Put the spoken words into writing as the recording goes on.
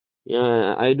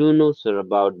Yeah, I do know, sir,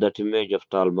 about that image of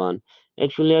Taliban.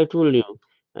 Actually, I told you,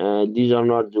 these are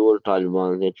not the old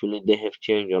Taliban. Actually, they have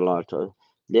changed a lot.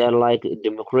 They are like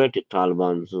democratic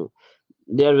Taliban.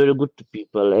 They are very good to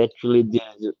people. Actually,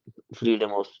 there is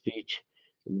freedom of speech.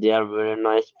 They are very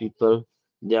nice people.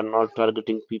 They are not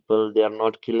targeting people. They are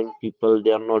not killing people.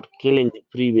 They are not killing the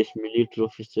previous military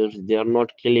officers. They are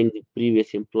not killing the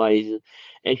previous employees.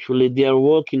 Actually, they are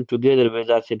working together with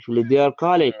us. Actually, they are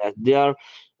calling us. They are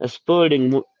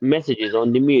spreading messages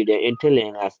on the media and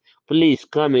telling us, please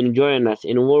come and join us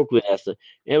and work with us.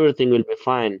 Everything will be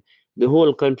fine. The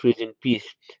whole country is in peace.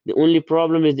 The only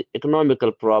problem is the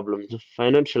economical problems, the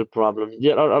financial problems.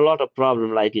 There are a lot of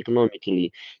problems like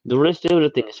economically. The rest,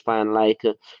 everything is fine. Like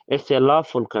it's a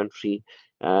lawful country.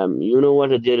 You know what?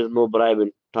 There is no bribe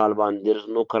in Taliban. There is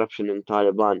no corruption in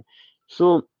Taliban.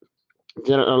 So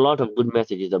there are a lot of good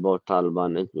messages about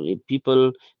Taliban. Actually,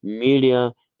 people,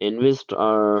 media, invest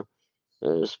are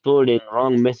spreading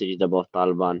wrong messages about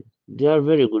Taliban. They are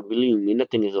very good. Believe me,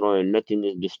 nothing is ruined. Nothing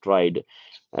is destroyed.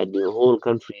 The whole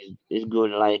country is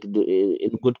good, like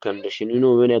in good condition. You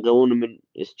know, when a government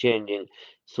is changing,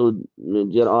 so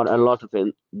there are a lot of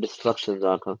destructions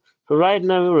are come. So right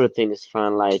now everything is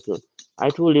fine. Like I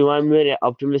told you, I'm very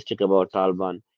optimistic about Taliban.